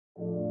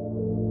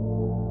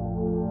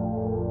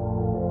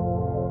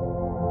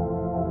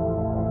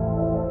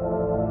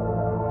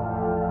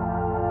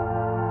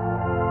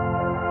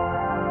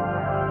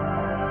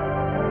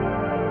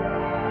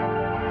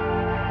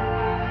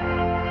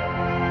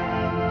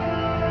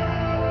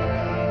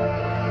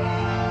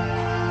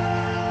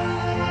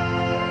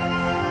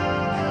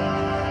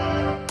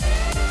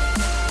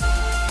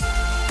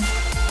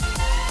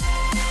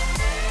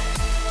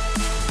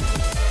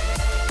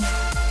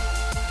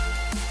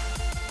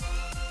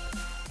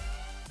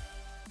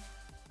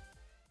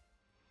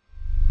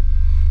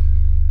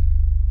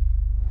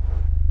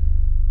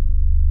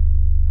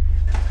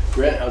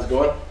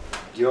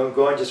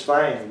going just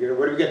fine. What are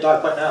we going to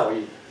talk about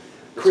now?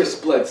 Chris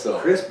Bledsoe.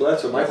 Chris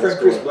Bledsoe, my friend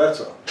Chris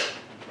Bledsoe,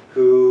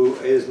 who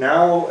is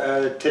now,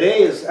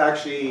 today is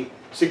actually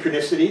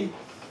Synchronicity.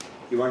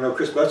 You want to know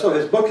Chris Bledsoe?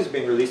 His book is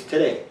being released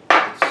today.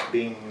 It's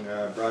being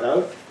brought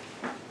out,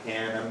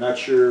 and I'm not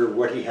sure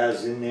what he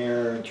has in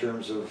there in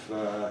terms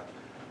of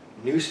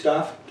new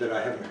stuff that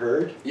I haven't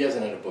heard. He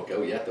hasn't had a book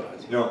out yet, though,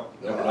 has he? No,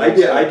 I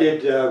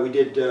did. We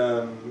did.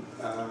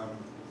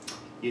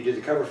 You did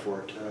the cover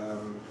for it.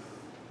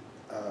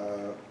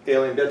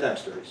 Alien Bedtime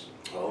Stories.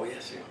 Oh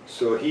yes, yeah.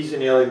 So he's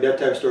in Alien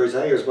Bedtime Stories. I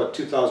think it was about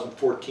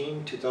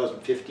 2014,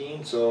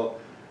 2015. So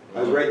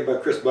I was writing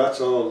about Chris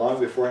Bledsoe long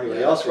before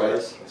anybody else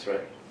was. That's right.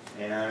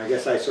 And I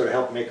guess I sort of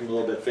helped make him a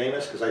little bit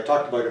famous because I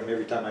talked about him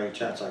every time I had a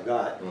chance I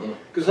got.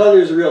 Because I thought he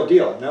was a real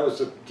deal. And that was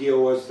the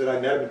deal, was that I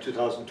met him in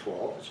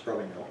 2012, as you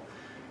probably know,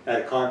 at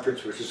a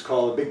conference which is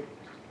called a big,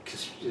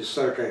 it's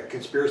sort of a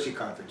conspiracy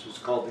conference. It was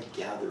called The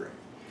Gathering.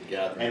 The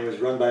Gathering. And it was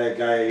run by a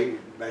guy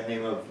by the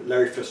name of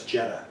Larry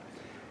Fitzgerald.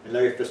 And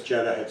Larry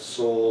Fitzgerald had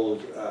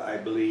sold, I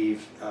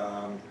believe,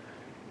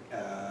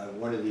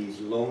 one of these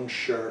loan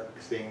shark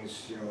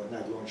things, you know,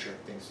 not loan shark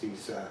things,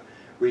 these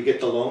where you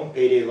get the loan,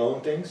 payday loan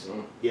things.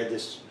 He had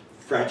this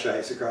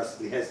franchise across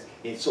the,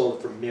 he sold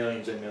it for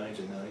millions and millions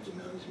and millions and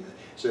millions and millions.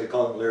 So they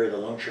called him Larry the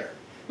Loan Shark.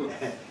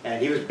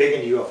 And he was big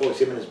into UFOs,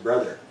 him and his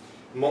brother.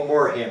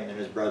 More him than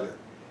his brother.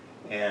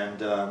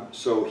 And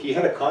so he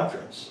had a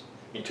conference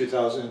in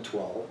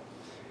 2012,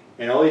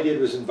 and all he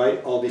did was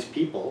invite all these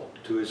people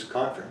to his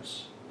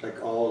conference,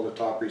 like all the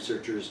top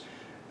researchers.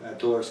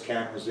 Dolores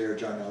Cannon was there,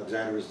 John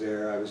Alexander was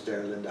there, I was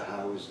there, Linda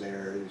Howe was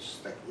there, it was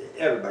like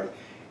everybody.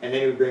 And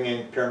then he would bring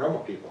in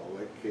paranormal people,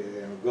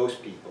 like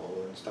ghost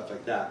people and stuff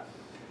like that.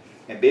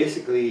 And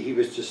basically he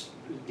was just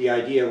the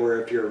idea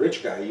where if you're a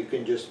rich guy, you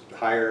can just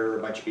hire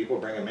a bunch of people,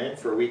 bring them in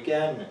for a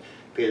weekend,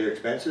 pay their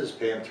expenses,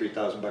 pay them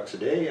 $3,000 a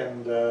day,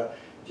 and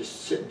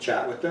just sit and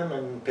chat with them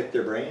and pick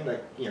their brain,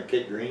 like, you know,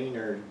 Kate Green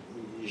or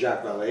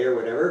Jacques Vallée or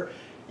whatever.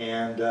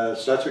 And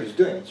so that's what he's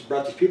doing. He's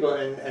brought these people,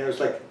 and it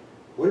was like,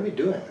 what are we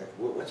doing? Like,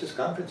 what's this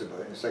conference about?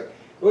 And it's like,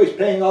 oh, he's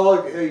paying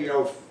all, you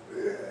know,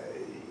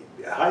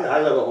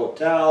 high-level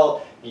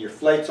hotel, and your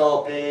flight's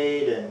all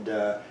paid, and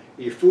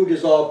your food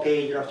is all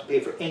paid. You don't have to pay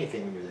for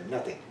anything when you're there,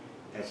 nothing.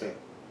 And it's like,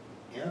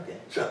 yeah, okay.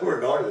 So we're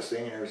going to this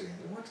thing and everything.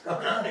 What's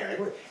going on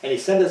here? And he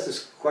sent us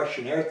this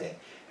questionnaire thing.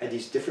 Had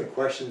these different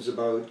questions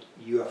about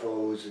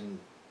UFOs and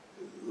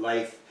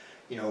life,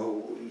 you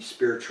know,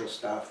 spiritual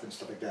stuff and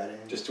stuff like that.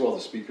 And just to all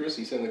the speakers,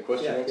 he sent the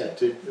questionnaire.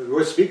 Yeah, there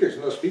were speakers,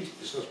 no speeches.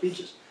 There's no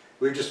speeches.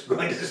 We were just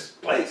going to this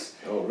place.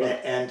 Oh, right.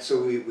 And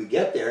so we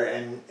get there,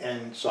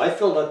 and so I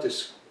filled out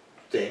this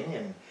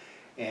thing,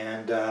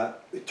 and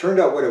it turned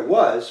out what it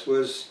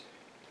was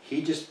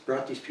he just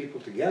brought these people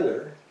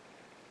together,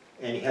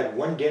 and he had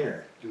one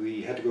dinner.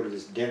 We had to go to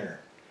this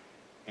dinner,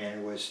 and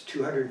it was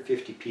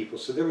 250 people.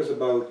 So there was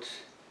about,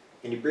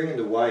 and he bring in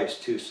the wives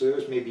too, so there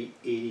was maybe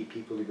 80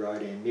 people he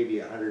brought in, maybe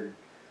 100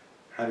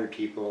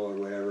 people or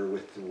whatever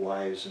with the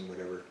wives and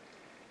whatever.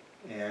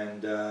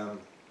 And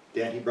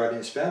then he brought in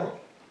his family.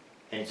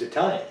 And he's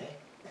Italian,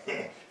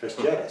 eh?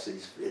 Fitzgerald, so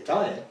he's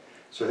Italian.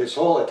 So his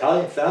whole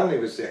Italian family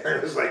was there.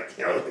 It was like,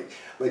 you know,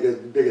 like a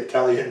big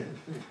Italian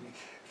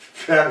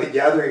family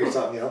gathering or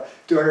something, you know.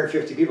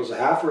 250 people, so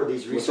half were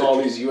these researchers. With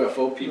all these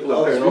UFO people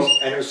up there,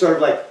 and it was sort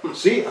of like,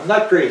 see, I'm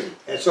not crazy.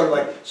 And it's sort of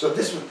like, so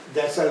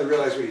that's how he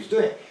realized what he was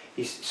doing.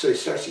 So he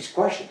starts these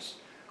questions.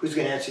 Who's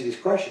going to answer these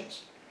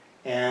questions?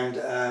 And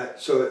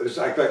so it was,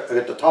 I got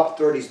the top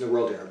authorities in the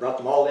world here. I brought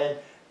them all in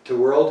to the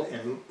world,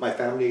 and my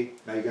family,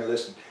 now you're going to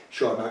listen,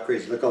 sure, I'm not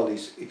crazy, look at all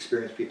these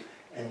experienced people.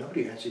 And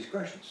nobody answers these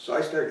questions. So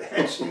I started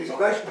answering these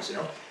questions, you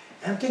know.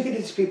 And I'm thinking to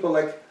these people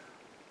like,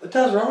 what the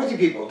hell's wrong with you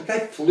people? The guy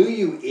flew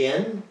you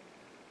in,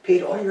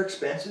 paid all your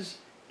expenses.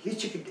 At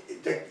least you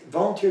could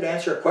volunteer to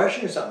answer a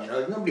question or something, you know.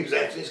 Like, nobody was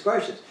answering these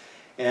questions.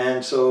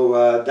 And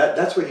so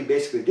that's what he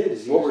basically did.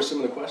 Is what were some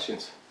of the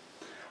questions?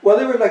 Well,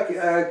 they were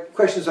like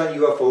questions on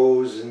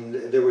UFOs, and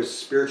there was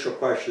spiritual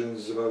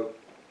questions about,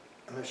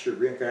 I'm not sure,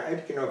 reincarnation. I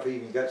don't know if he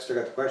even still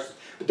got the questions.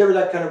 But they were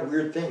that kind of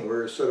weird thing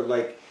where it's sort of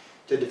like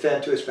to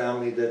defend to his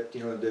family that,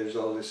 you know, there's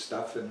all this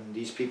stuff and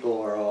these people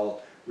are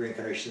all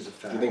reincarnations of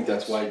families. Do you think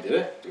that's why he did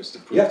it? Just to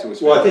prove to his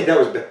family? Well, I think that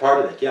was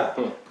part of it, yeah.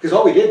 Because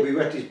all we did, we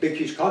went to these big,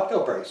 huge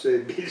cocktail parties. So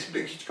it'd be this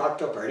big, huge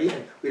cocktail party,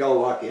 and we'd all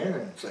walk in,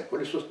 and it's like, what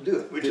are you supposed to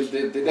do? We just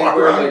walk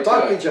around and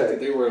talk to each other. Did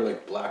they wear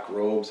like black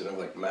robes and have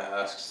like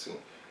masks and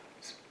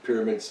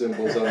pyramid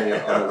symbols on the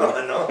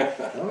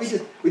No,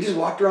 we just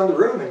walked around the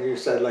room, and you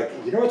said, like,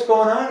 you know what's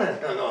going on?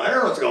 And no, I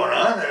don't know what's going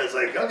on. And it's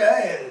like,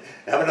 okay, and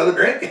have another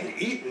drink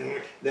and eat,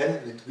 and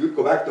then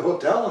go back to the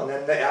hotel, and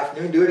then the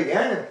afternoon do it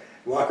again, and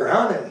walk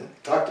around and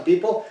talk to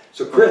people.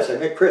 So I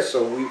met Chris,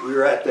 so we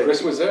were at the...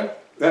 Chris was there?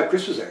 Yeah,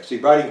 Chris was there. So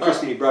he brought in Chris,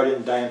 and he brought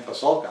in Diane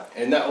Pasulka.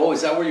 And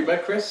is that where you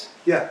met Chris?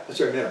 Yeah,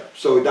 that's where I met him.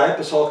 So Diane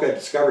Pasulka had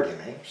discovered him,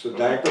 eh? So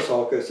Diane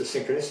Pasulka is the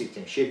synchronicity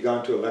thing. She had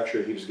gone to a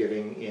lecture he was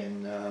giving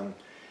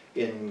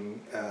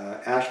in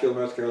Asheville,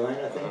 North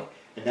Carolina, I think.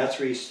 And that's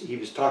where he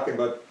was talking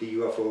about the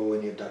UFO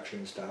and the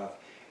abduction stuff.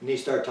 And he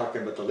started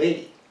talking about the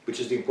lady. which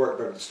is the important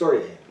part of the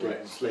story.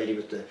 Right. This lady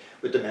with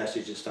the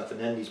message and stuff, and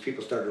then these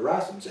people started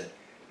harassing and said,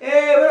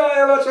 "Hey, we don't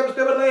hear about some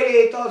stupid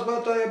lady. Tell us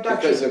about the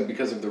abduction."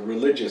 Because of the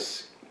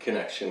religious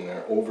connection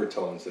or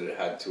overtones that it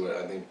had to it,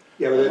 I think.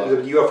 Yeah,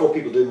 but the UFO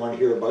people didn't want to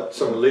hear about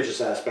some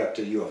religious aspect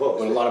to UFOs.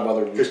 But a lot of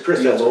other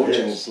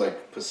theologians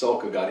like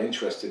Pasulka got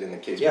interested in the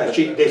case. Yeah,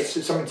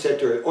 someone said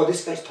to her, "Oh,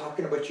 this guy's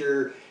talking about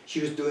your." She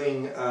was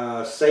doing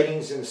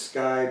sightings in the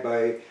sky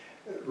by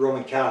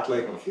Roman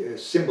Catholic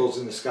symbols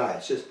in the sky.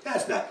 It's just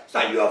it's not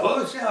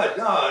UFOs.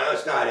 No,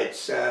 it's not.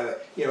 It's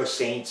you know,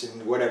 saints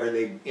and whatever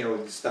they, you know,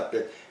 the stuff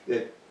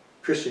that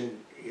Christian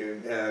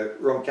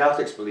Roman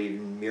Catholics believe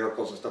in,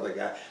 miracles and stuff like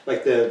that.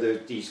 Like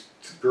these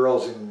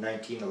girls in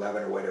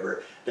 1911 or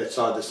whatever that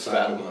saw the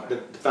sun, the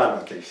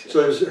Fatima case. So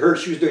it was her.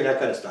 She was doing that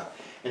kind of stuff.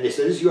 And they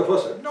said, "This is UFO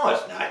stuff." "No,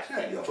 it's not. It's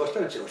not UFO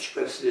stuff." I said, "Oh, she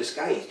goes to this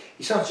guy.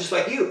 He sounds just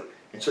like you."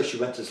 And so she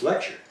went to this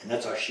lecture, and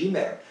that's how she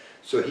met him.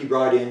 So he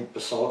brought in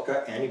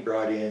Pasulka, and he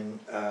brought in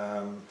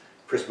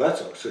Chris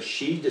Bledsoe. So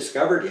she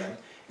discovered him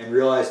and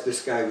realized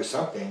this guy was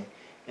something,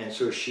 and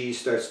so she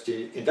starts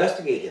to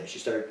investigate him. She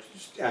started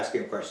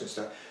asking him questions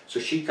and stuff. So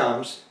she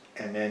comes,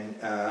 and then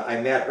I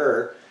met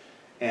her,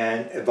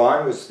 and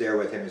Yvonne was there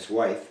with him, his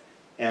wife.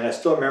 And I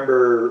still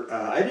remember,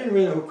 I didn't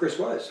really know who Chris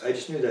was. I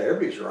just knew that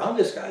everybody was around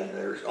this guy. You know,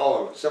 there was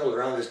all assembled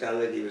around this guy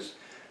like he was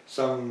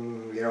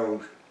some, you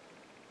know,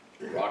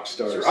 rock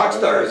star or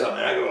something.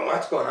 I go,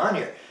 "What's going on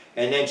here?"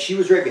 And then she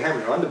was right behind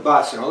me on the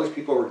bus, and all these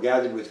people were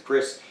gathered with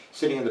Chris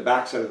sitting on the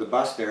backside of the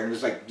bus there, and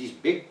there's like these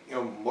big, you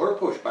know, motor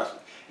push buses,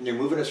 and they're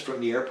moving us from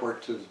the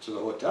airport to the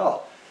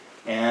hotel.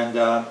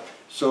 And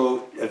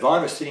so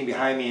Yvonne was sitting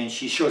behind me, and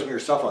she shows me her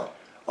cell phone.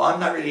 "Oh, I'm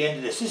not really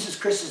into this. This is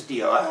Chris's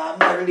deal. I'm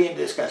not really into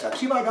this kind of stuff.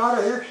 See my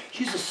daughter here?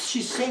 She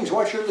sings.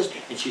 Watch her this."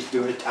 And she's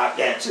doing a tap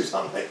dance or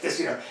something like this.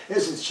 You know,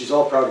 she's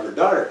all proud of her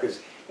daughter because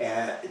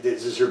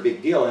this is her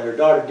big deal. And her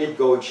daughter did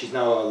go, and she's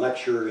now a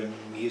lecturer in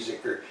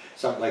music or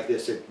something like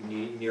this at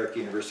New York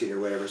University or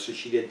whatever. So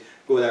she did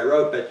go that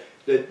route. But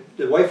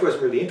the wife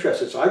wasn't really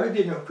interested. So I really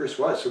didn't know who Chris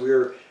was. So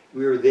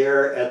we were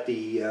there at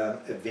the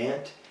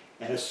event.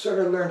 And I sort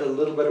of learned a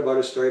little bit about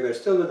his story, but I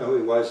still didn't know who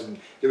he was. And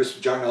there was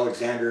John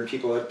Alexander and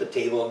people at the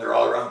table, and they're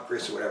all around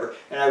Chris or whatever.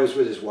 And I was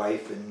with his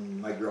wife,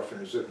 and my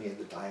girlfriend was with me at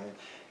the time.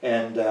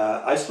 And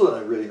I still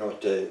didn't really know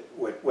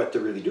what to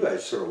really do. I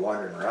was sort of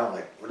wandering around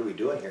like, what are we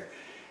doing here?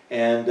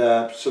 And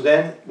so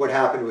then what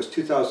happened was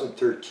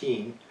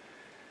 2013,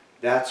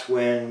 that's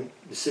when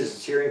the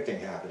citizens hearing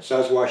thing happened. So I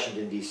was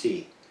Washington,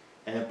 D.C.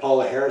 And then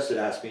Paula Harris had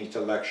asked me to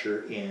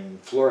lecture in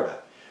Florida.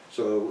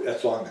 So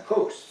that's along the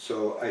coast.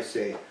 So I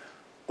say,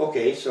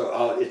 okay,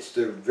 so it's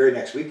the very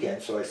next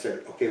weekend, so I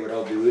said, okay, what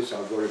I'll do is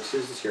I'll go to the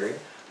citizens hearing,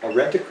 I'll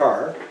rent a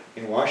car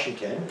in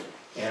Washington,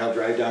 and I'll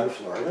drive down to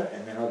Florida,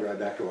 and then I'll drive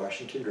back to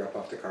Washington, drop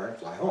off the car, and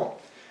fly home.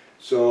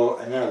 So,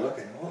 and then I look,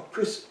 and oh,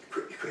 Chris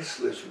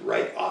lives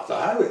right off the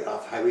highway,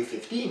 off Highway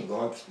 15,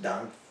 going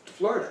down to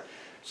Florida.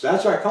 So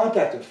that's why I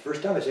contacted him the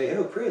first time. I say,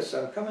 "Hello, Chris,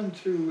 I'm coming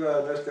through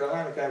North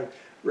Carolina, kind of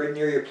right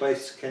near your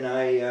place. Can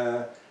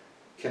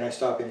I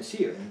stop in and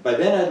see you?" And by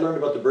then I'd learned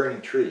about the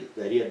burning tree,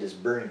 that he had this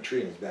burning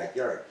tree in his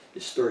backyard,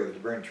 this story of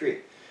the burning tree.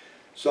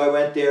 So I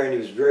went there, and he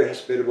was very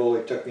hospitable.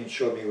 He took me and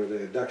showed me where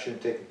the abduction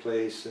had taken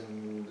place,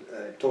 and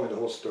told me the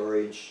whole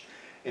story.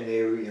 And they,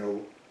 you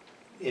know,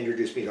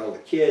 introduced me to all the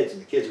kids,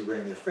 and the kids would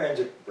bring their friends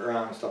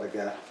around and stuff like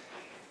that.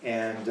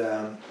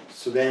 And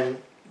so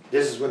then,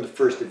 this is when the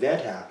first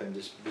event happened,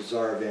 this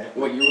bizarre event.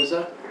 What year was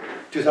that?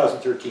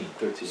 2013.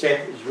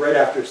 Same, it was right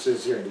after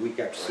Citizens Hearing, the week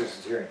after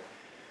Citizens Hearing.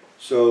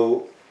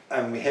 So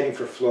I'm heading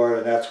for Florida,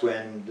 and that's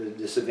when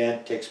this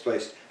event takes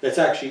place. That's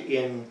actually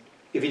in,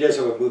 if he does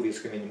have a movie, it's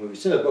going to be in the movie.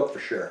 It's in the book for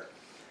sure.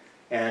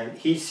 And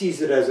he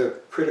sees it as a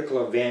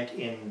critical event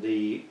in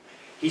the,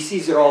 he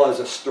sees it all as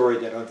a story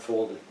that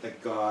unfolded,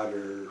 that God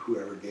or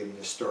whoever gave him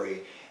the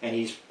story. And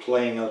he's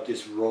playing out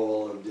this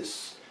role of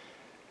this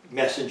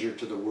messenger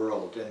to the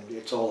world, and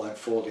it's all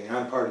unfolding. And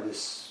I'm part of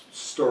this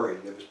story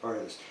that was part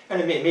of this.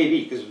 And it may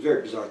be, because it's a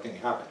very bizarre thing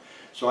happened.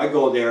 So I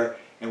go there,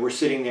 and we're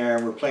sitting there,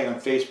 and we're playing on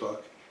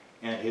Facebook,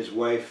 and his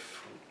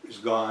wife is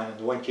gone, and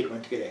the one kid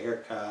went to get a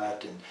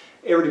haircut, and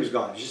everybody was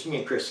gone. It was just me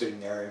and Chris sitting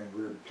there, and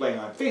we were playing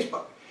on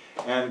Facebook.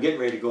 And I'm getting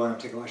ready to go, and I'm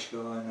thinking, "Oh, I should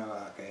go," and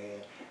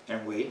okay,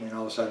 and I'm waiting, and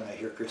all of a sudden I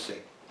hear Chris say,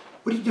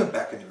 "What are you doing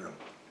back in the room?"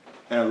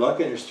 And I look,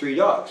 and there's 3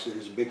 dogs. So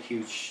there's a big,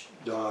 huge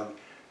dog,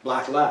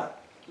 black lab.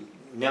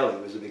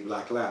 Nellie was a big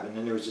black lab, and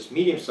then there was this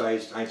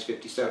medium-sized Heinz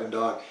 57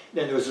 dog,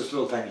 and then there was this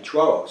little tiny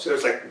Chihuahua. So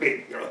it's like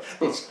big, you know,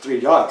 it's 3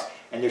 dogs.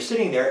 And they're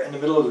sitting there in the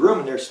middle of the room,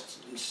 and they're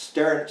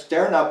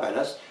staring up at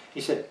us. He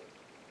said,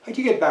 "How'd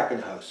you get back in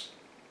the house?"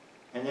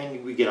 And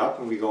then we get up,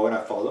 and we go, and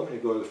I follow them,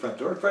 and we go to the front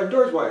door. The front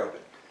door's wide open.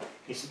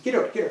 He said, "Get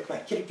up, come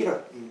on, get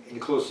up." And he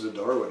closes the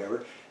door or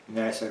whatever. And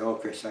then I said, "Oh,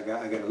 Chris, I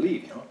got to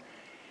leave, you know."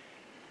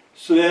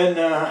 So then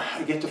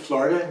I get to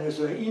Florida, and there's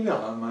an email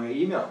on my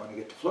email when I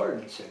get to Florida,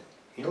 and he said,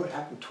 "You know what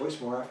happened twice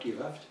more after you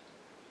left?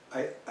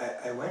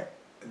 I went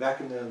back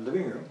in the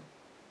living room,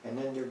 and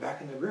then they're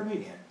back in the room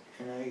again.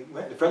 And I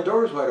went, the front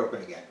door was wide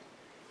open again.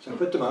 So I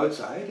put them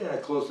outside, and I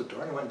closed the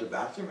door, and I went to the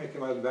bathroom, I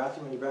came out of the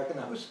bathroom, and they're back in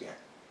the house again."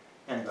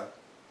 And I go,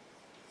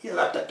 you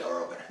left the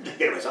door open. I'm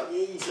thinking to myself,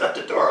 he's left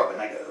the door open.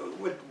 I go,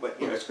 what,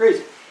 you know, it's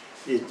crazy.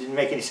 It didn't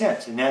make any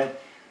sense. And then,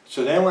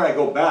 so then when I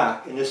go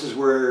back, and this is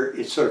where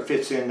it sort of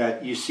fits in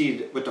that you see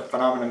what the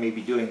phenomena may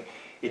be doing.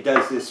 It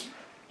does this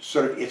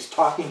sort of, it's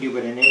talking to you,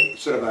 but in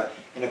sort of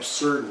an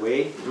absurd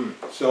way.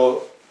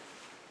 So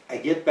I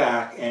get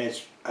back, and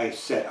I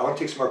said, I want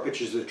to take some more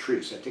pictures of the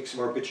tree. So I take some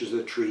more pictures of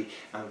the tree.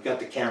 I've got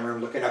the camera,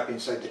 I'm looking up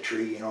inside the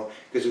tree, you know,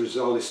 because there was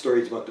all these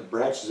stories about the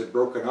branches had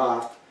broken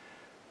off.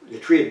 The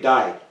tree had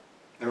died.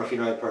 I don't know if you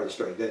know that part of the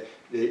story.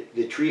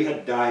 The tree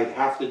had died,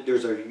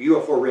 there's a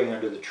UFO ring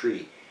under the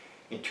tree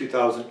in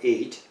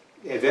 2008.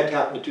 The event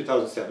happened in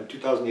 2007.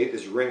 2008,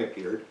 this ring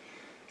appeared.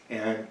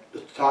 And the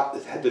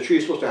tree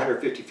is supposed to be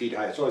 150 feet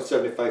high. It's only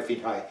 75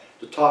 feet high.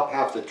 The top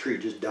half of the tree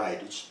just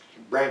died. Its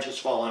branches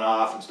falling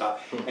off and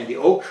stuff. And the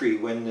oak tree,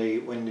 when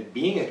the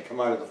being had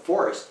come out of the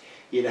forest,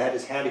 he had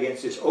his hand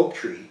against this oak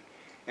tree,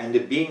 and the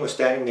being was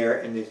standing there,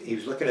 and he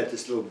was looking at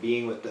this little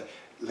being with the,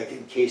 like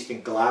encased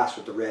in glass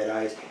with the red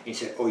eyes, and he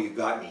said, "Oh, you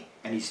got me."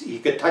 And he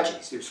could touch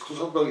it. It was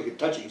so big he could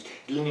touch it. He's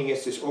leaning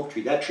against this oak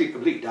tree. That tree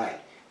completely died.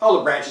 All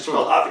the branches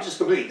fell off. It just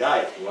completely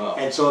died. Wow.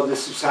 And so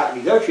this was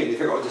happening to the other tree. And they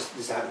figured, oh,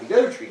 this happened to the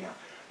other tree now.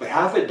 But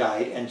half it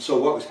died, and so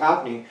what was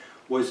happening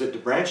was that the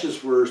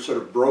branches were sort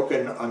of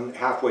broken on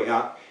halfway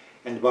up,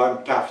 and the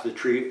bottom half of the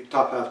tree,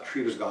 top half of the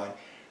tree was gone.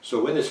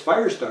 So when this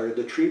fire started,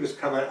 the tree was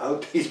coming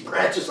out these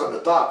branches on the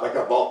top, like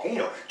a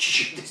volcano.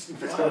 It's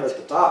coming at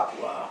the top.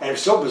 Wow. And it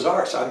was so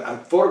bizarre. So I'm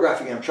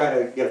photographing it. I'm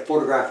trying to get a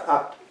photograph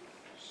up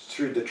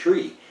through the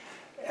tree.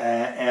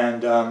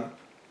 Then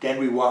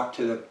we walk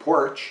to the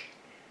porch,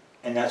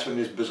 and that's when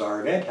this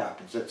bizarre event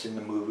happens. That's in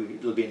the movie.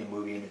 It'll be in the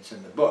movie, and it's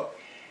in the book.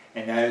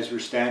 And as we're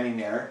standing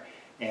there,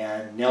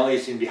 and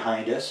Nellie's in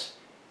behind us,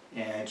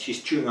 and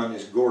she's chewing on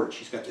this gourd.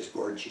 She's got this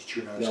gourd, and she's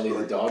chewing on this gourd.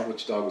 Nellie the dog?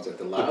 Which dog was that?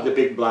 The lab? The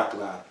big black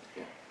lab.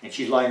 Yeah. And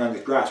she's lying on the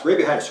grass, right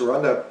behind us. So we're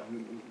on the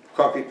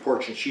concrete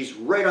porch, and she's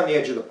right on the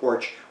edge of the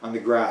porch on the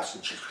grass,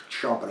 and she's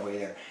chomping away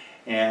there.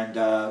 And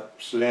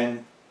so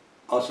then,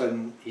 all of a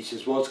sudden, he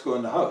says, "Well, let's go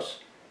in the house.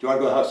 Do you want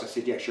to go in the house?" I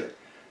said, "Yeah, sure."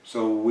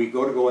 So we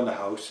go in the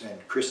house,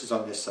 and Chris is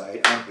on this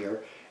side, I'm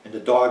here, and the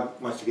dog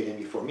wants to get in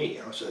before me, you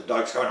know. So the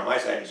dog's coming on my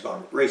side, and he's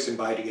going racing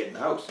by to get in the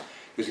house,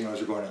 because he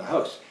knows we're going in the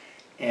house.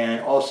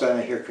 And all of a sudden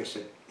I hear Chris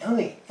say,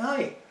 "Nellie,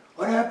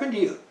 what happened to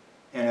you?"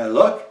 And I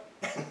look,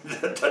 and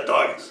the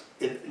dog is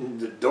in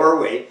the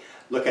doorway,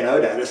 looking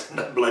out at us, and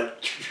the blood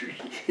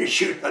is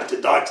shooting out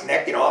the dog's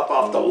neck, you know, up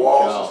off the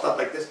walls and stuff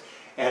like this.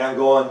 And I'm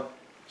going,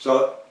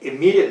 so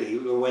immediately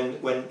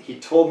when he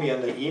told me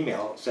on the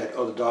email, said,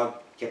 "Oh, the dog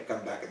kept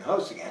coming back in the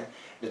house again,"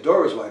 the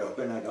door was wide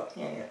open, and I go,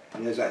 yeah.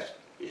 And as I,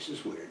 this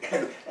is weird.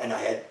 And I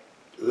had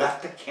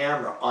left the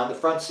camera on the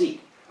front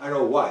seat. I don't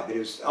know why, but it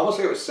was almost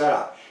like it was set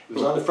up. It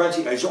was on the front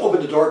seat. I just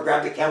opened the door,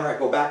 grabbed the camera, I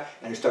go back,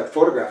 and I start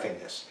photographing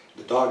this.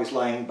 The dog is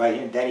lying by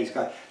him. Then he's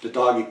got the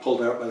dog. He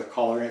pulled it out by the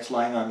collar, and it's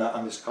lying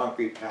on this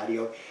concrete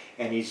patio.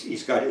 And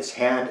he's got his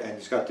hand, and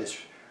he's got this.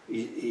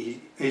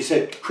 He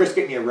said, "Chris,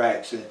 get me a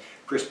rag." So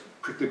Chris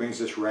quickly brings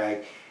this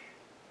rag.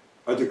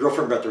 Or the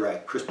girlfriend brought the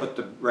rag. Chris put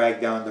the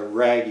rag down. The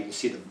rag, you can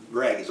see the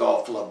rag is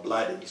all full of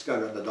blood, and he's got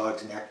it on the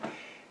dog's neck.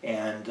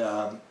 And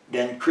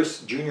then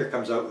Chris Jr.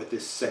 comes out with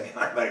this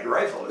semi-automatic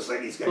rifle. It's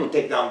like he's going to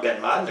take down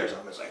Ben Laden or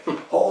something. It's like,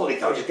 holy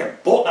cow, just going to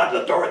bolt out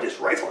the door with this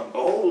rifle and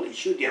go, holy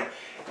shoot, you know.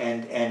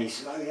 And he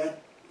said, "Oh,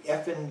 that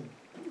effing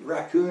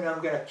raccoon,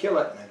 I'm going to kill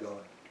it." And I go,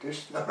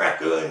 "There's no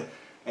raccoon."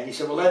 And he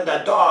said, "Well, then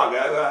that dog,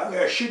 I'm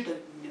going to shoot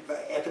the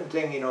effing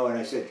thing, you know." And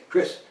I said,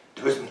 "Chris,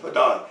 there was no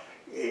dog."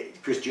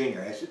 Chris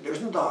Jr. I said, "There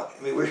was no dog.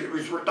 I mean, we're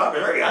dog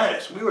was very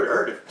honest. We would have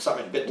heard if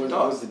something bit the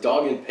dog." Was the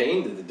dog in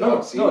pain? Did the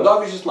dog see? No, the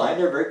dog was just lying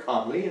there very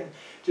calmly and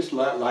just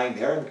lying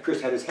there, and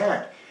Chris had his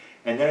hand.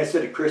 And then I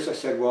said to Chris, I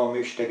said, "Well, maybe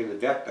we should take it to the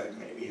vet." But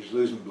he was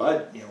losing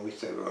blood. You know, we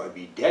said, "Well, I'd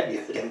be dead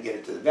if I didn't get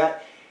it to the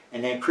vet."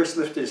 And then Chris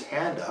lifted his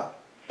hand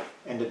up,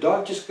 and the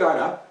dog just got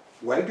up,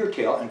 wagged her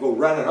tail, and go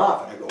running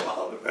off. And I go,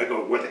 well, I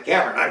go with the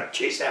camera, and I'm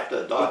chasing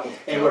after the dog.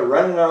 And it went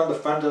running around the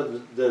front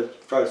of the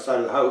front side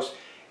of the house,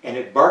 and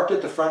it barked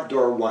at the front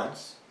door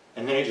once,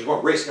 and then it just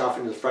went racing off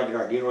into the front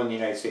yard. You know, in the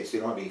United States, they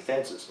don't have any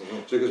fences.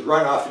 So it goes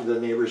run off into the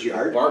neighbor's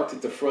yard. Barked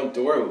at the front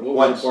door? What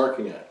was it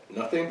barking at?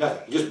 Nothing?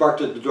 Nothing. He just barked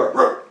at the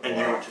door, and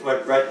then it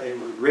went right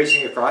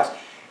racing across.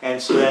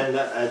 And so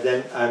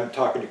then I'm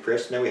talking to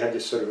Chris, and then we had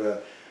this sort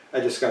of a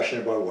discussion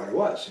about what it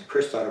was. And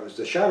Chris thought it was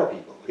the shadow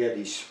people. We had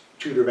these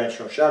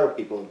two-dimensional shadow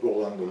people that go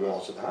along the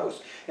walls of the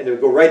house. And they would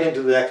go right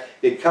into the next,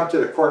 they'd come to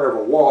the corner of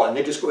a wall, and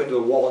they'd just go into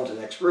the wall into the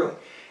next room.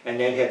 And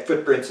then had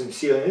footprints in the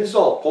ceiling. And this is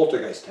all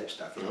poltergeist type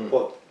stuff, you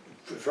know,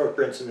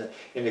 footprints in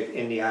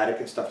the attic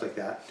and stuff like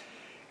that.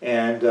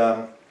 And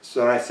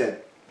so I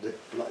said,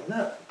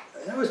 "No,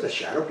 that was the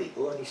shadow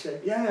people." And he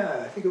said,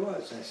 "Yeah, I think it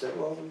was." And I said,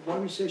 "Well, why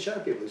do you say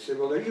shadow people?" He said,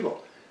 "Well, they're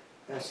evil."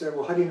 And I said,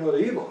 "Well, how do you know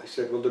they're evil?" He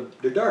said, "Well,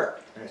 they're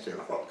dark." And I said,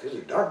 "Well, because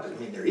they're dark doesn't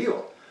mean they're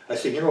evil." I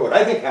said, "You know what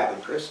I think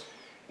happened, Chris?"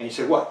 And he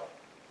said, "What?"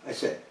 I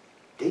said,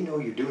 "They know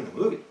you're doing a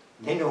movie.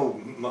 They know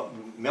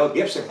Mel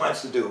Gibson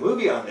wants to do a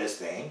movie on this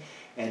thing,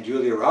 and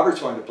Julia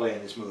Roberts wanted to play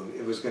in this movie.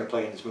 It was going to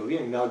play in this movie,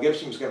 and Mel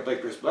Gibson was going to play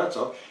Chris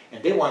Bledsoe,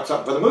 and they want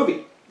something for the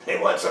movie." They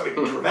want some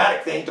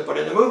dramatic thing to put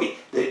in the movie.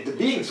 The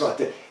beings want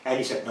to. And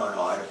he said, no,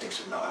 I don't think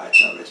so. No,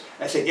 that's not this.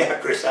 I said, yeah,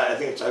 Chris, I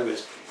think it's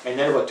this. And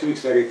then about 2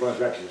 weeks later, he comes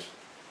back and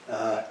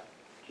says,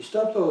 you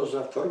stopped those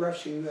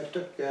photographs you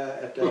took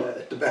at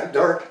the back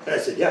door? And I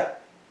said, yeah.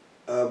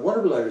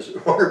 Warner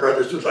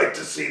Brothers would like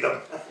to see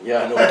them.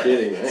 Yeah, no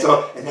kidding.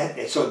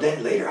 Eh? So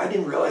then later, I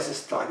didn't realize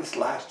this until this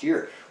last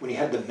year when he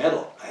had the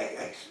medal.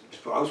 I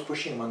was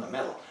pushing him on the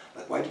medal.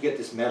 Like, why'd you get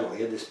this medal?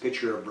 He had this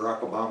picture of Barack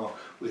Obama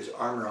with his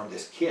arm around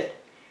this kid.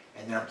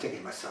 And then I'm thinking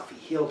to myself, he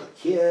healed a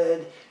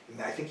kid.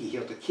 And I think he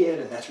healed a kid,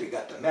 and that's where he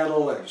got the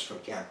medal. And it was from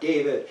Camp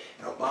David.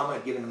 And Obama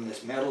had given him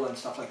this medal and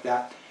stuff like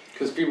that.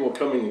 Because people were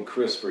coming to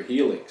Chris for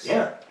healings.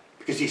 Yeah,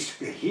 because he's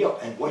healed.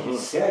 And what he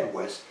said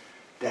was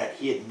that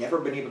he had never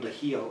been able to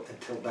heal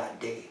until that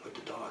day with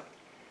the dog.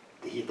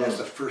 That's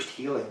the first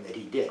healing that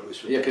he did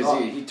was with the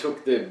dog. Yeah, because he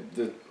took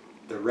the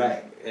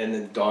rag. And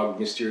the dog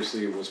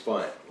mysteriously was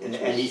fine. And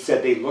he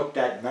said they looked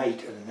that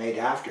night or the night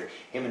after,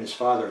 him and his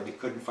father, and they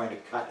couldn't find a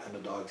cut on the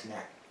dog's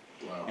neck.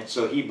 Wow. And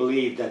so he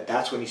believed that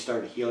that's when he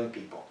started healing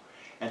people.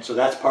 And so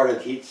that's part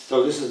of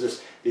so this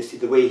is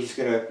the way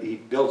he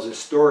builds his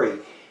story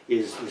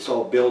is this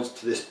all builds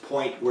to this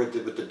point where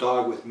with the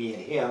dog, with me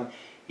and him,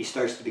 he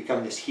starts to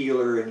become this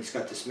healer, and he's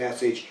got this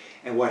message.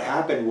 And what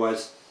happened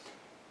was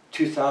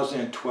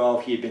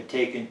 2012 he had been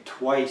taken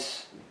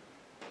twice,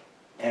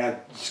 and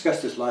I've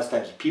discussed this last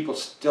time, so people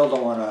still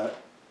don't want to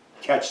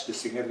catch the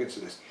significance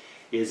of this,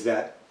 is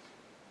that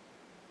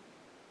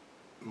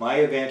my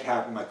event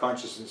happened, my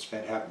consciousness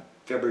event happened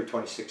February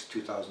 26,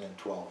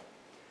 2012.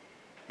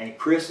 And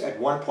Chris at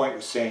one point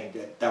was saying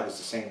that was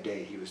the same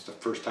day. He was the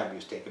first time he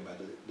was taken by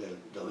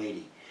the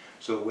lady.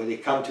 So when they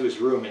come to his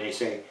room and they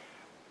say,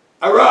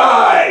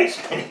 "Arise!"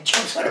 and he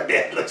jumps out of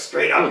bed, looks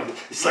straight up.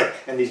 It's like,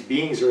 and these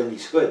beings are in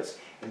these hoods,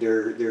 and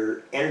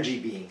they're energy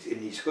beings in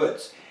these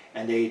hoods.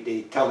 And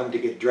they tell him to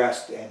get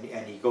dressed,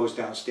 and he goes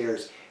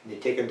downstairs, and they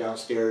take him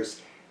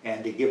downstairs,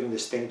 and they give him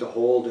this thing to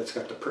hold that's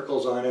got the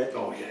prickles on it.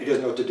 Oh, yeah. He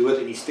doesn't know what to do with it,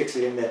 and he sticks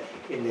it in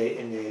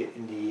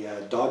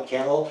the dog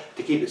kennel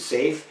to keep it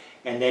safe.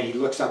 And then he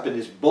looks up, and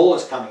this bull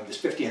is coming,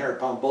 this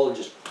 1,500-pound bull, and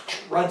just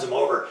runs him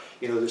over.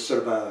 You know, this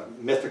sort of a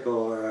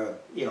mythical,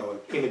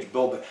 image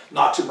bull, but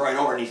knocks him right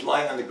over, and he's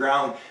lying on the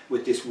ground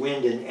with this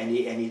wind, and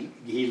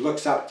he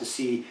looks up to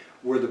see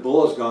where the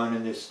bull has gone,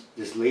 and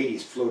this lady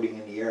is floating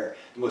in the air.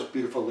 The most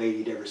beautiful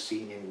lady he'd ever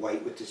seen, in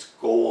white with this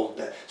gold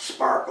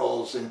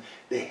sparkles and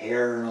the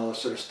hair and all this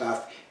sort of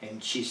stuff.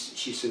 And she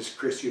says,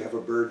 "Chris, you have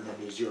a burden,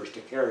 and it is yours to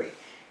carry."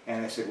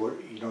 And I said, "Well,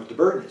 you know what the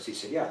burden is?" He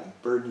said, "Yeah, the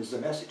burden is the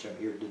message. I'm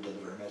here to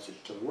deliver a message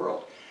to the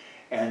world."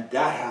 And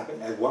that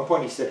happened. At one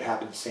point he said it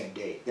happened the same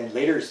day. Then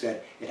later he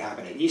said it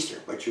happened at Easter,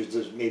 which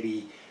was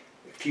maybe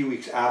a few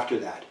weeks after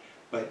that.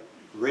 But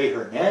Ray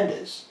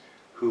Hernandez,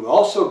 who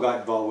also got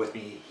involved with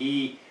me,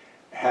 he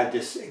had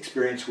this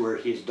experience where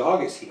his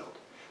dog is healed.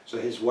 So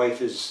his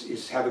wife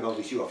is having all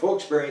these UFO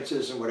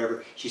experiences and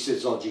whatever. She says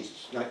it's all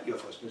Jesus, not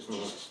UFOs,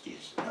 it's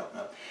Jesus, no.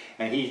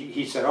 And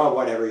he said, "Oh,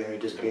 whatever, he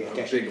doesn't pay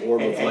attention." Big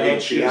orb of and light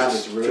then she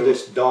asked for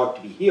this dog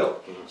to be healed.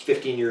 It's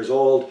 15 years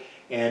old.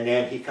 And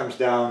then he comes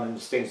down and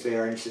this thing's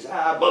there, and he says,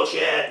 "Ah,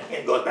 bullshit,"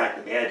 and goes back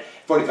to bed.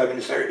 45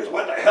 minutes later, he goes,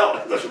 "What the hell?"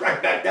 And goes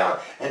right back down,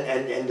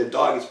 and the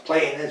dog is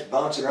playing, and it's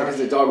bouncing around.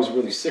 Because the dog was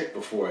really sick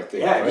before, I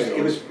think. Yeah, right?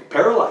 it was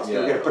paralyzed. Yeah.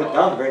 They were going to put it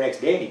down the very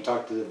next day, and he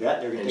talked to the vet,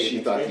 and they were going to take it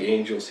she thought the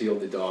angels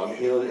healed the dog.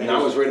 And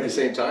that was right at the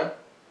same time?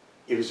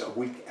 It was a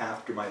week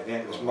after my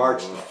event. It was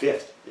March the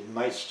 5th, in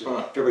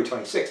February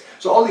 26th.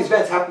 So all these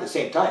events happened at the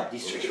same time.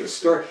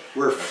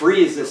 We're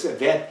free as this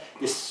event.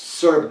 This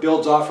sort of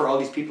builds off, where all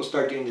these people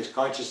start doing this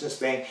consciousness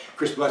thing.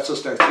 Chris Bledsoe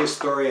starts his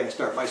story, I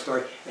start my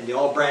story, and they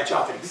all branch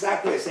off at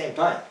exactly the same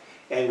time.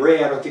 And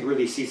Ray, I don't think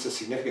really sees the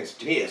significance.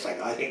 To me, it's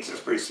like, I think this is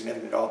pretty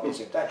significant all at the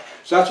same time.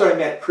 So that's when I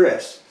met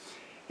Chris.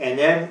 And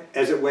then,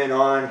 as it went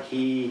on,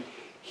 he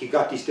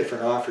got these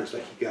different offers.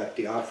 Like, he got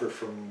the offer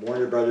from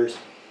Warner Brothers.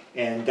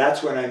 And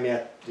that's when I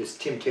met this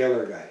Tim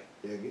Taylor guy,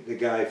 the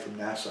guy from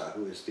NASA,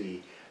 who is the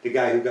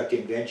guy who got the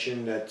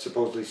invention that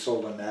supposedly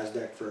sold on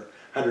NASDAQ for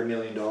 $100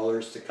 million,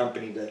 the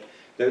company that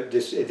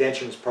this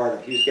invention was part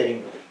of. He was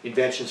getting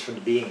inventions from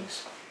the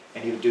beings,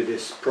 and he would do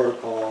this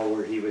protocol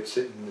where he would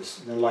sit in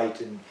the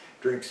light and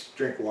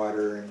drink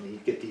water, and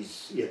he'd get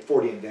he had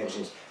 40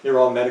 inventions. They were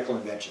all medical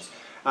inventions.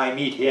 I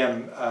meet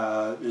him,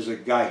 there's a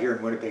guy here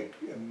in Winnipeg,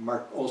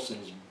 Mark Olson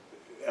is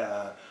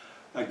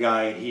a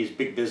guy, and he's a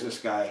big business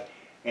guy,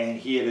 and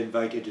he had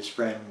invited his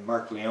friend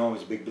Mark Leon,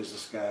 was a big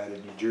business guy out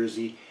of New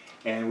Jersey,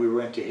 and we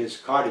went to his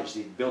cottage.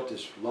 He built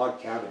this log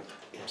cabin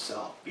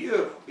himself,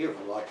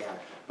 beautiful log cabin,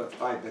 but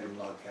 5-bedroom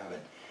log cabin.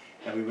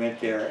 And we went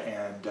there,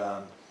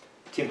 and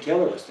Tim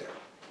Taylor was there.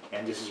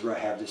 And this is where I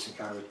have this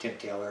encounter with Tim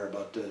Taylor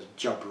about the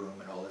jump room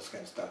and all this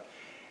kind of stuff.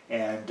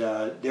 And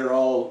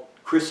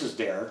Chris is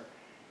there,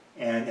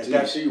 and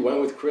so you went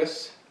with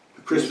Chris?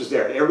 Chris was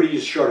there. Everybody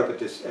just showed up at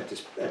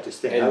this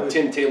thing. And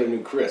Tim Taylor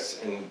knew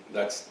Chris, and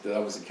that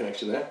was the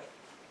connection there.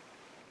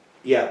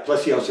 Yeah.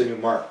 Plus, he also knew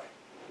Mark.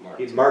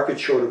 Mark had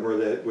showed him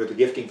where the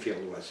gifting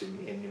field was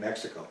in New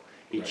Mexico.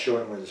 He'd show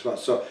him where this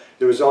was. So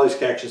there was all these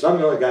connections. I'm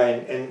the only guy,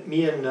 and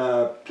me and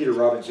Peter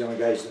Robbins, the only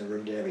guys in the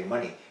room, didn't have any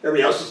money.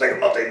 Everybody else was like a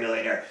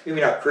multi-millionaire.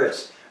 Maybe not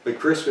Chris, but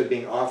Chris was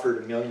being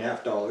offered $1.5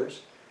 million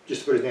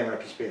just to put his name on a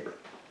piece of paper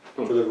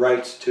for the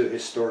rights to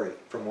his story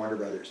from Warner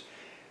Brothers.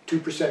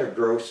 2% of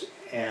gross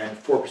and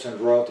 4%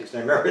 of royalties.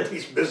 And I remember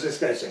these business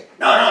guys saying,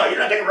 no, you're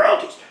not taking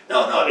royalties.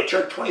 No, they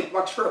charge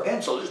 $20 for a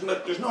pencil.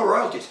 There's no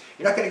royalties.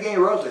 You're not going to get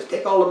any royalties.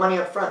 Take all the money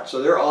up front.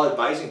 So they're all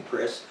advising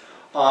Chris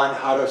on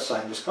how to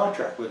sign this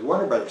contract with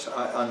Warner Brothers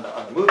on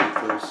the movie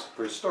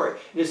for his story.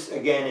 This,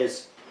 again,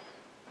 is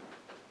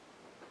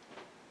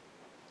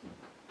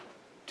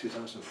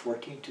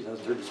 2014,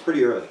 2013. It's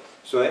pretty early.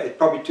 So it's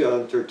probably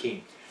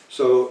 2013.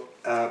 So,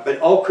 but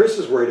all Chris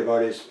is worried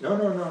about is,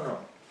 no.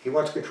 He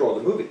wants control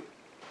of the movie.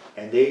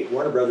 And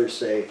Warner Brothers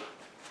say,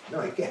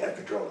 no, you can't have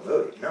control of the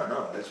movie.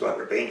 No, that's why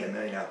we're paying you $1.5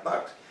 million.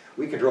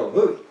 We control the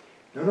movie.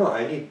 No,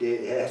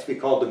 it has to be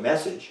called The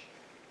Message.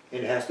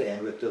 And it has to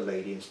end with the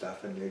lady and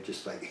stuff, and they're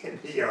just like,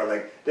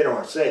 like, they don't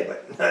want to say,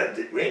 but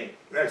we're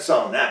not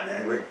selling that,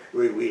 man.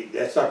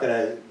 That's not going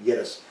to get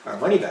us our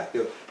money back.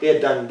 They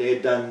had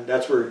done,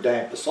 that's where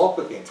Diane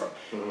Pasulka came from.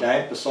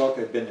 Diane Pasulka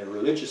had been the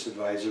religious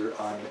advisor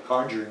on The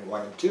Conjuring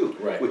 1 and 2,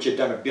 which had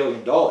done $1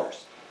 billion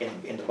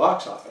in the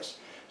box office.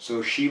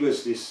 So she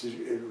was this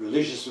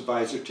religious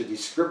advisor to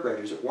these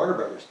scriptwriters at Warner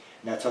Brothers,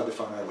 and that's how they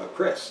found out about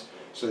Chris.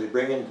 So they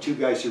bring in 2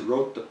 guys who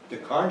wrote The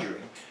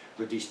Conjuring,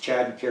 with these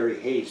Chad and Carrie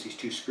Hayes, these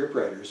 2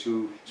 scriptwriters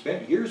who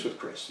spent years with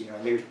Chris.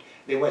 And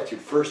they went through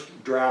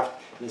first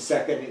draft, and the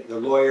second, the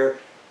lawyer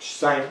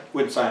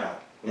wouldn't sign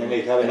up. And then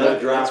they'd have another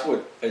draft. That's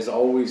what has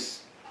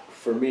always,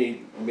 for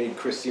me, made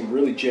Chris seem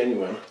really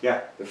genuine.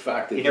 Yeah. The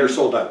fact that he never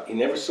sold out. He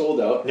never sold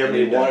out. Never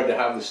and he wanted to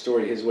have the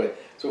story his way.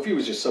 So if he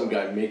was just some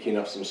guy making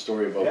up some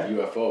story about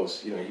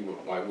UFOs,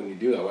 why wouldn't he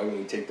do that? Why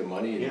wouldn't he take the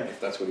money if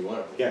that's what he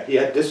wanted?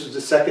 Yeah. This was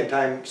the second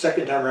time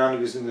around.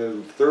 He was in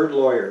the 3rd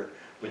lawyer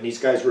when these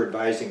guys were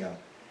advising him,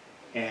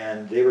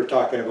 and they were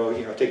talking about,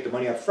 take the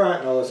money up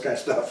front and all this kind of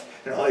stuff,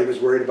 and all he was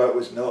worried about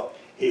was, no,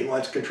 he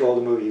wants to control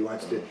the movie, he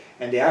wants to,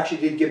 and they actually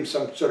did give him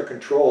some sort of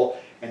control,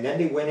 and then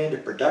they went into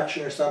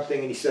production or something,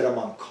 and he said, I'm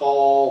on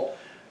call,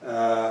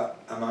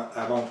 I'm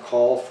on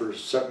call for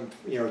something,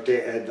 to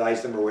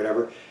advise them or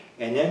whatever,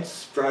 and then,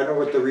 I don't know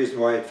what the reason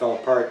why it fell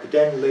apart, but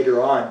then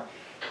later on,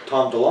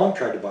 Tom DeLonge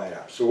tried to buy it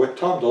up. So what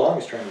Tom DeLonge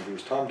is trying to do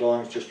is, Tom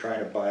DeLonge is just trying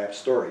to buy up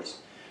stories.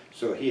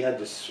 So he had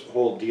this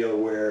whole deal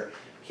where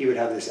he would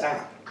have this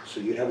app. So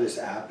you'd have this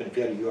app, and if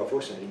you had a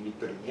UFO sighting, you'd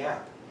put it in the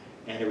app.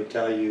 And it would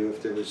tell you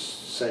if there was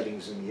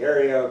sightings in the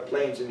area,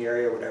 planes in the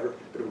area, whatever,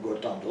 but it would go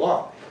to Tom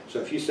DeLonge. So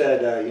if you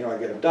said, I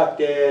got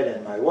abducted,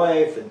 and my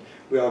wife, and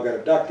we all got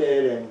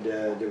abducted, and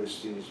there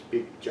was these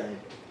big, giant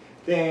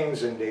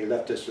things, and they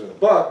left us with a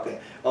book, and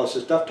all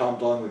this stuff, Tom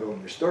DeLonge would own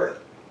your story,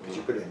 because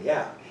you put it in the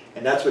app.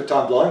 And that's what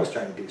Tom DeLonge was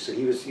trying to do. So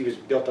he was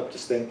built up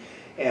this thing,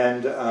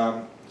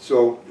 and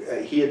so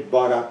he had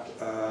bought up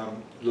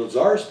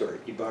Lazar's story.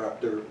 He bought up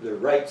the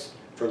rights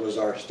for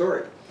Lazar's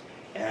story,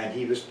 and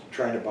he was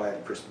trying to buy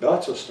up Chris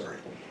Bledsoe's story.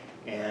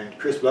 And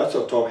Chris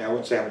Bledsoe told me, I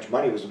won't say how much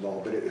money was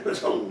involved, but it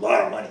was a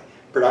lot of money,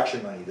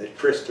 production money, that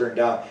Chris turned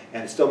down.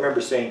 And I still remember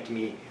saying to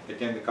me at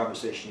the end of the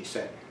conversation, he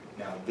said,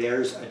 now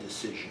there's a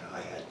decision I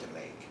had to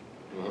make.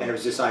 And it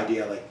was this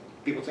idea, like,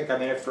 people think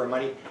I'm in it for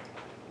money.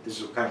 This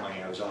is what kind of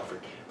money I was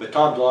offered. But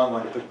Tom DeLonge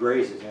wanted to put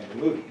Greys at the end of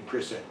the movie, and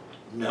Chris said,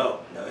 no,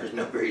 there's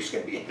no Greys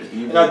going to be in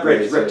it. Not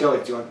Greys,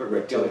 reptilians. You want to put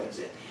reptilians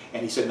in.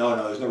 And he said, no,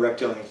 there's no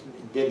reptilians.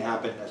 It didn't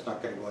happen. That's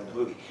not going to go in the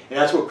movie. And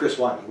that's what Chris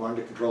wanted. He wanted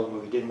to control the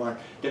movie. He didn't want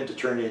them to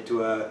turn it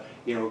into a,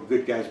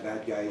 good guys,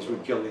 bad guys,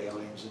 would kill the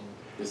aliens. And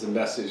because the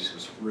message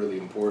was really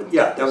important.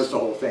 Yeah, that was the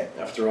whole thing.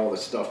 After all the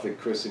stuff that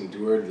Chris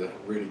endured, the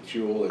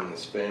ridicule and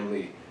his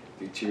family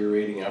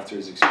deteriorating after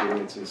his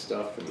experience and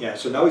stuff. And yeah,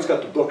 so now he's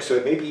got the book, so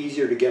it may be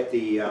easier to get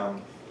the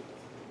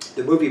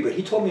movie. But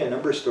he told me a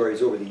number of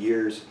stories over the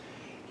years.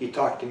 He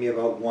talked to me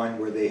about one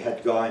where they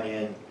had gone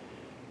in,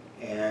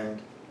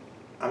 and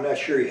I'm not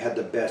sure he had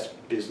the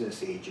best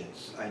business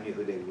agents. I knew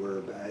who they were,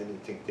 but I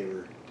didn't think they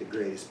were the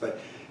greatest. But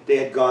they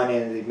had gone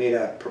in and they made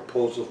a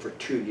proposal for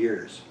 2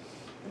 years.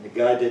 And the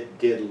guy that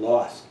did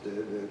Lost,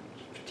 the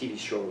TV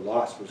show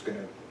Lost, was going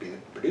to be the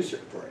producer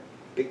for it,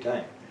 big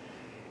time.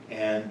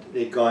 And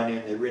they'd gone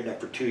in, they'd written up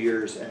for 2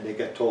 years, and they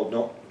got told,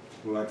 no,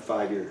 we want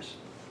 5 years.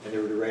 And they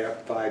were to write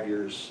up 5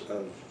 years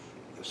of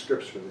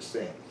scripts for this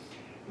thing.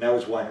 And that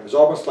was one. It was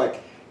almost like,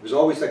 it was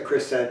always like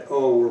Chris said,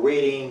 oh, we're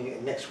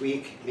waiting next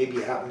week, maybe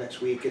it happened next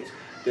week, it's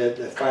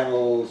the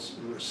final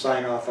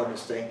sign off on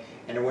this thing.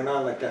 And it went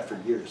on like that for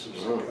years. It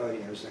was like, oh,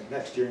 it was like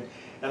next year.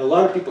 And a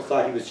lot of people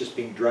thought he was just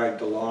being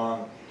dragged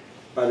along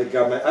by the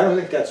government. I don't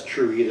think that's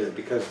true either,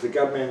 because the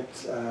government,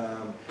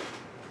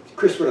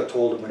 Chris would have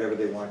told them whatever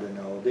they wanted to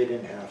know. They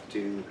didn't have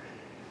to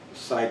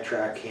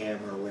sidetrack him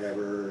or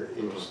whatever.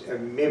 It was,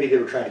 maybe they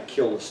were trying to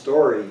kill the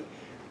story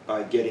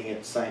by getting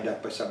it signed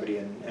up by somebody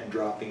and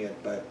dropping it.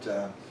 But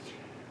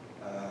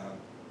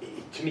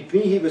to me,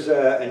 he was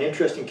an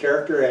interesting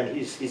character, and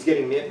he's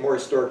getting more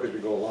historic as we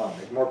go along.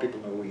 Like, more people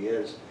know who he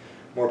is.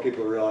 More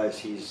people realize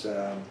he's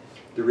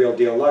the real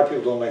deal. A lot of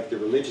people don't like the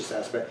religious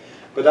aspect,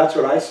 but that's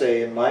what I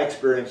say in my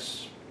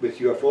experience with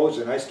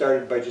UFOs. And I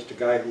started by just a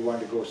guy who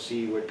wanted to go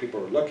see what people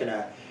were looking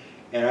at.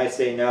 And I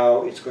say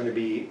now it's going to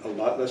be a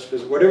lot less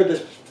physical. Whatever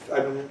this,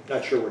 I'm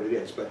not sure what it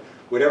is, but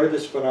whatever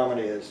this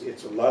phenomena is,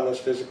 it's a lot less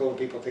physical than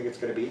people think it's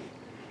going to be.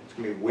 It's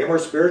going to be way more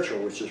spiritual,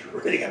 which is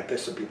really going to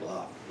piss some people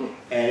off.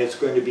 And it's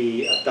going to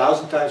be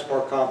 1,000 times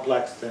more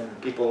complex than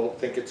people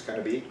think it's going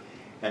to be.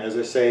 And as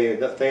I say,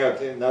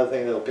 another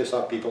thing that'll piss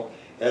off people,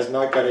 it has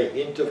not got a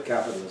hint of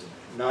capitalism.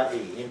 Not a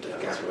hint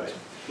of capitalism.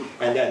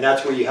 And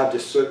that's where you have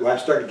this, what I'm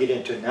starting to get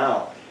into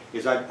now,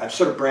 is I've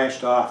sort of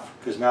branched off,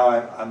 because now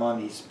I'm on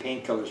these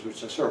painkillers,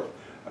 which I'm sort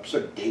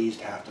of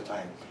dazed half the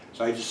time.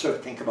 So I just sort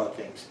of think about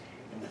things.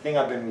 And the thing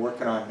I've been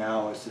working on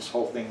now is this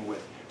whole thing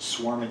with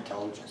swarm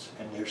intelligence.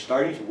 And they're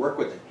starting to work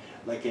with it,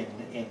 like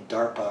in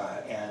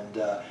DARPA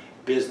and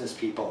business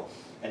people.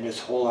 And this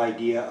whole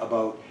idea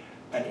about,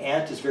 an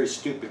ant is very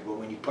stupid, but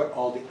when you put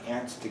all the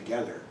ants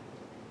together,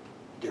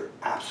 they're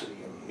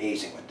absolutely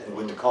amazing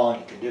what the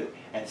colony can do.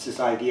 And it's this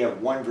idea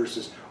of one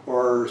versus,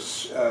 or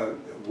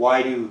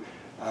why do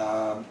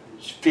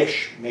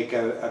fish make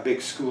a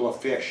big school of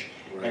fish,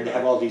 right, and they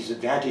have all these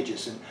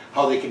advantages, and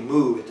how they can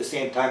move at the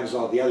same time as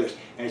all the others.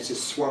 And it's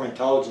this swarm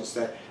intelligence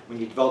that when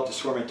you develop the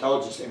swarm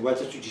intelligence, and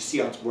that's what you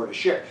see on board a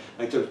ship,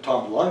 like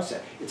Tom DeLonge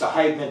said, it's a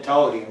hive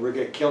mentality and we're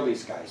going to kill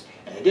these guys.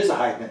 And it is a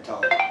hive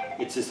mentality.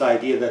 It's this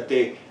idea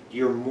that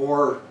you're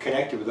more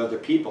connected with other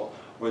people,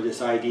 or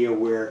this idea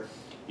where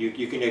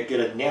you can get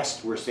a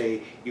nest where,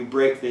 say, you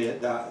break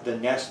the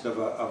nest of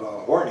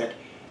a hornet,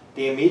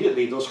 they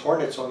immediately, those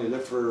hornets only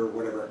live for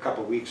whatever, a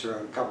couple of weeks or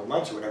a couple of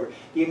months or whatever,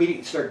 they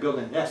immediately start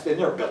building a nest. They've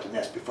never built a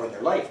nest before in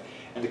their life.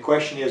 And the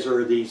question is,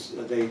 are these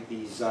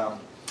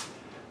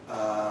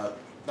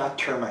not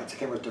termites, I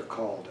can't remember what they're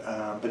called,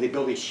 but they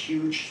build these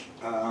huge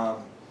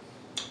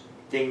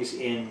things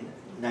in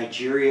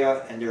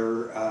Nigeria, and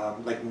they're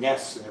like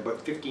nests, and they're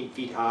about 15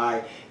 feet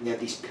high, and they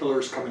have these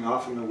pillars coming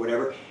off them or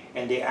whatever,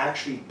 and they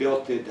actually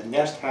built the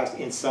nest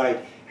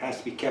inside has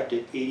to be kept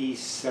at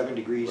 87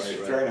 degrees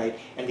Fahrenheit,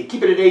 and they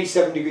keep it at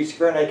 87 degrees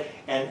Fahrenheit,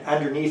 and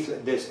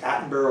underneath, this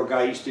Attenborough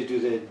guy used to do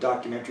the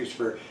documentaries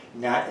for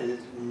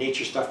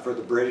nature stuff for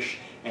the British,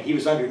 and he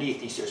was underneath,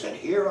 and he says, and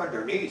here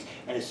underneath,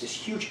 and it's this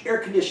huge air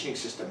conditioning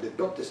system that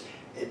built this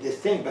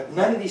thing, but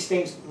none of these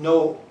things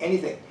know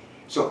anything.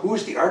 So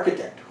who's the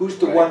architect? Who's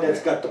the one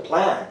that's got the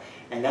plan?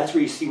 And that's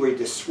where you see where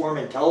this swarm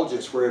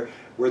intelligence, where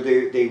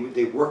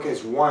they work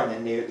as one,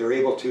 and they're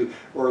able to,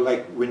 or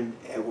like when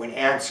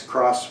ants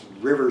cross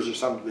rivers or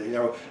something, you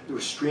know,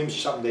 streams or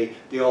something,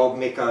 they all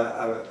make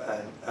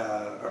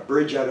a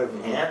bridge out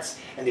of ants,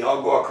 and they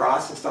all go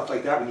across and stuff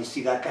like that. When you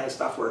see that kind of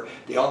stuff where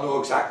they all know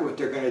exactly what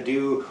they're going to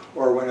do,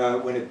 or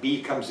when a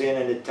bee comes in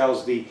and it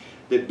tells the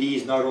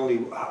bees not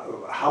only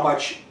how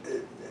much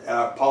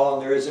pollen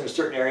there is in a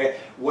certain area,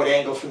 what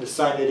angle from the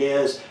sun it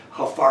is,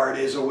 how far it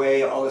is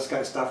away, all this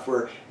kind of stuff,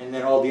 and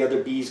then all the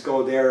other bees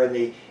go there and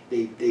they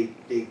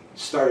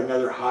start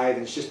another hive.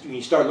 And it's just, when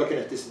you start looking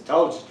at this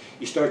intelligence,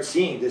 you start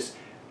seeing this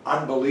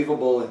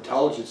unbelievable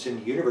intelligence in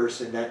the universe,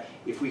 and that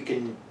if we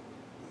can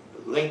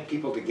link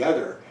people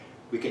together,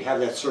 we can have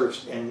that sort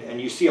of,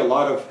 and you see a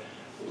lot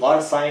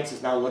of science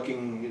is now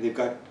looking, they've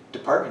got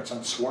departments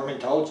on swarm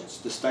intelligence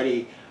to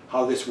study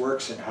how this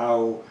works and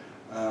how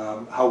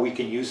we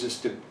can use this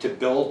to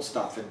build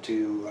stuff and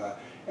to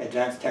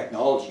advance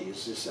technology.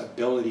 Is this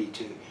ability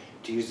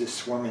to use this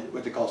swarm,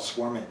 what they call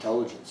swarm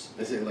intelligence.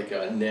 Is it like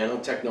a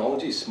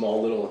nanotechnology,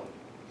 small little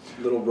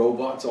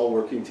robots all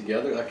working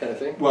together, that kind of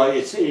thing? Well,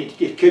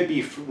 it could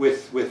be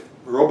with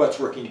robots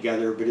working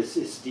together, but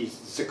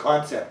it's a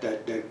concept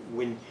that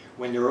when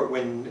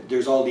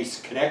there's all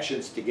these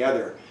connections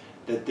together,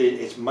 that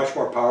it's much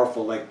more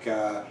powerful. Like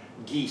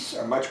geese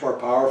are much more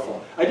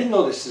powerful. I didn't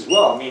know this as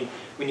well. I mean,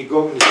 when you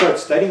start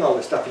studying all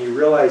this stuff and you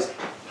realize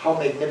how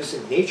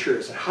magnificent nature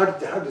is, and how did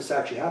this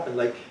actually happen?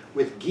 Like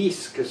with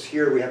geese, because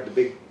here we have the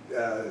big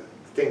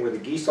thing where the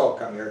geese all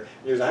come here.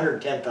 There's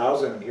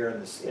 110,000 of them here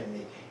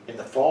in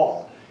the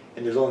fall,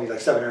 and there's only like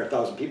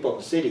 700,000 people in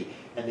the city,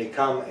 and they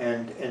come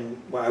and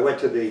when I went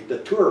to the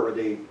tour where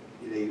they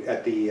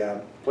at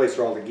the place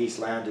where all the geese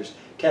land, there's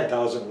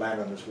 10,000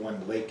 land on this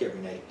one lake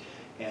every night,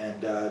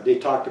 and they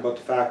talked about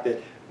the fact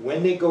that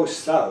when they go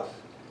south,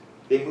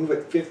 they move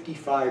at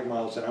 55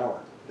 miles an hour.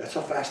 That's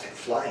how fast they're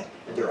flying,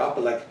 and they're up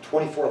at like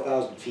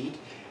 24,000 feet,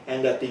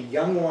 and that the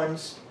young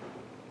ones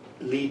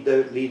lead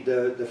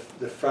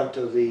the front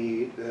of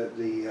the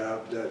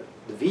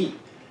V.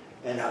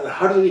 And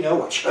how do they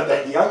know which are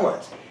the young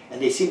ones?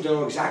 And they seem to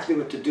know exactly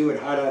what to do and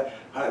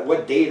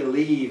what day to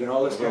leave and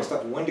all this kind of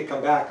stuff, and when to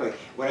come back. Like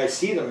when I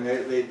see them,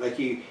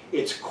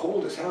 it's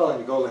cold as hell, and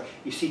you go like,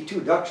 you see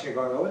two ducks, and you're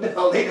going, oh, what the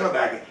hell are they coming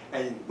back?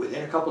 And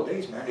within a couple of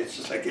days, man, it's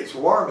just like, it's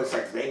warm. It's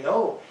like they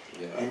know.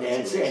 Yeah, and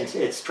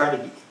it's trying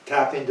to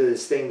tap into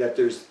this thing that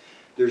there's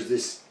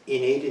this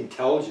innate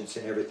intelligence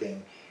in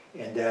everything,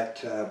 and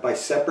that by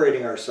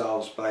separating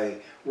ourselves, by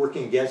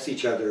working against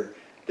each other,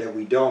 that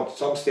we don't.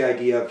 It's almost the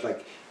idea of,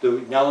 like, the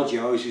analogy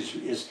I always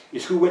use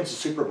is who wins the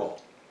Super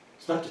Bowl?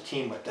 It's not the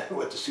team with the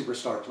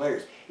superstar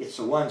players. It's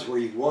the ones where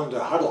you go into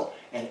a huddle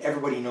and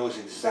everybody knows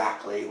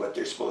exactly what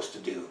they're supposed to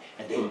do,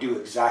 and they do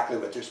exactly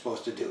what they're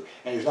supposed to do.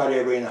 And there's not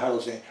everybody in the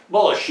huddle saying,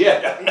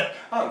 "Bullshit!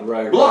 I'm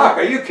block.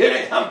 Are you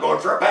kidding? I'm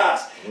going for a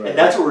pass." Right. And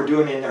that's what we're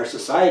doing in our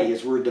society.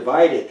 Is we're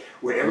divided,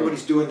 where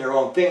everybody's doing their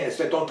own thing, and it's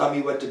like, "Don't tell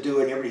me what to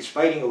do," and everybody's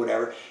fighting or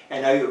whatever.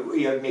 And I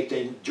make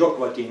the joke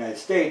about the United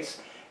States.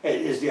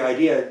 Is the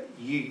idea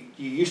you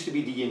used to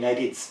be the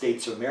United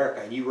States of America,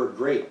 and you were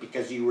great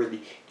because you were the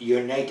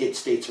United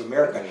States of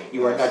America.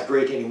 You are not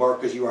great anymore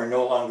because you are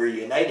no longer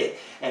united.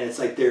 And it's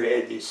like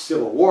the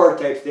Civil War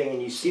type thing, and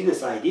you see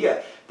this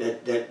idea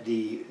that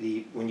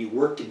the when you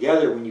work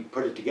together, when you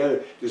put it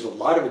together, there's a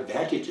lot of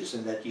advantages,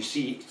 and that you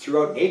see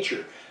throughout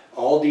nature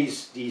all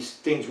these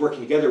things working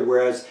together.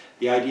 Whereas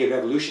the idea of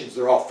evolution is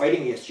they're all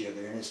fighting against each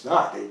other, and it's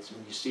not. It's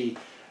when you see,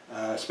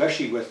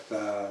 especially with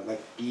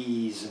like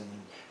bees and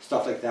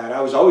stuff like that.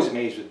 I was always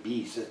amazed with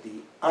bees at the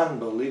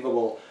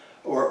unbelievable,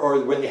 or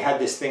when they had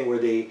this thing where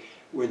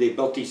they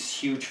built these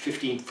huge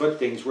 15-foot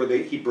things where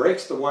he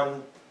breaks the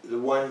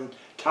one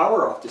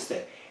tower off this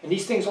thing, and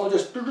these things all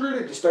just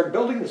start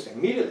building this thing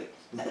immediately.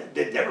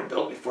 They'd never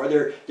built before.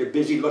 They're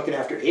busy looking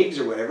after eggs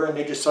or whatever, and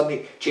they just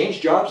suddenly change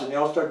jobs and they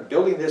all start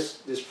building this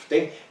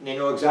thing, and they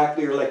know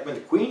exactly. Or like when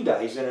the queen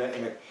dies in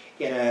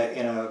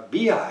a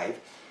beehive,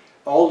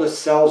 all the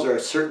cells are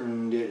a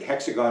certain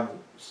hexagon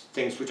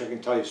things, which I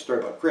can tell you a story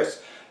about Chris.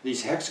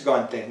 These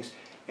hexagon things,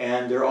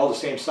 and they're all the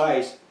same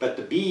size, but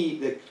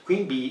the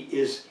queen bee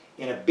is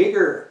in a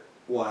bigger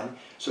one.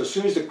 So as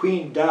soon as the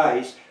queen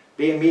dies,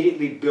 they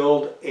immediately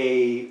build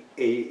a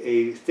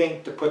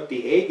thing to put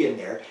the egg in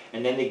there,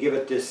 and then they give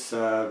it this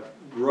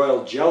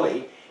royal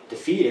jelly to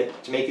feed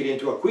it to make it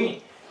into a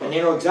queen. And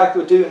they know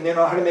exactly what to do, and they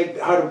know how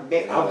to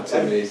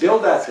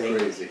build that thing.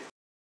 Crazy.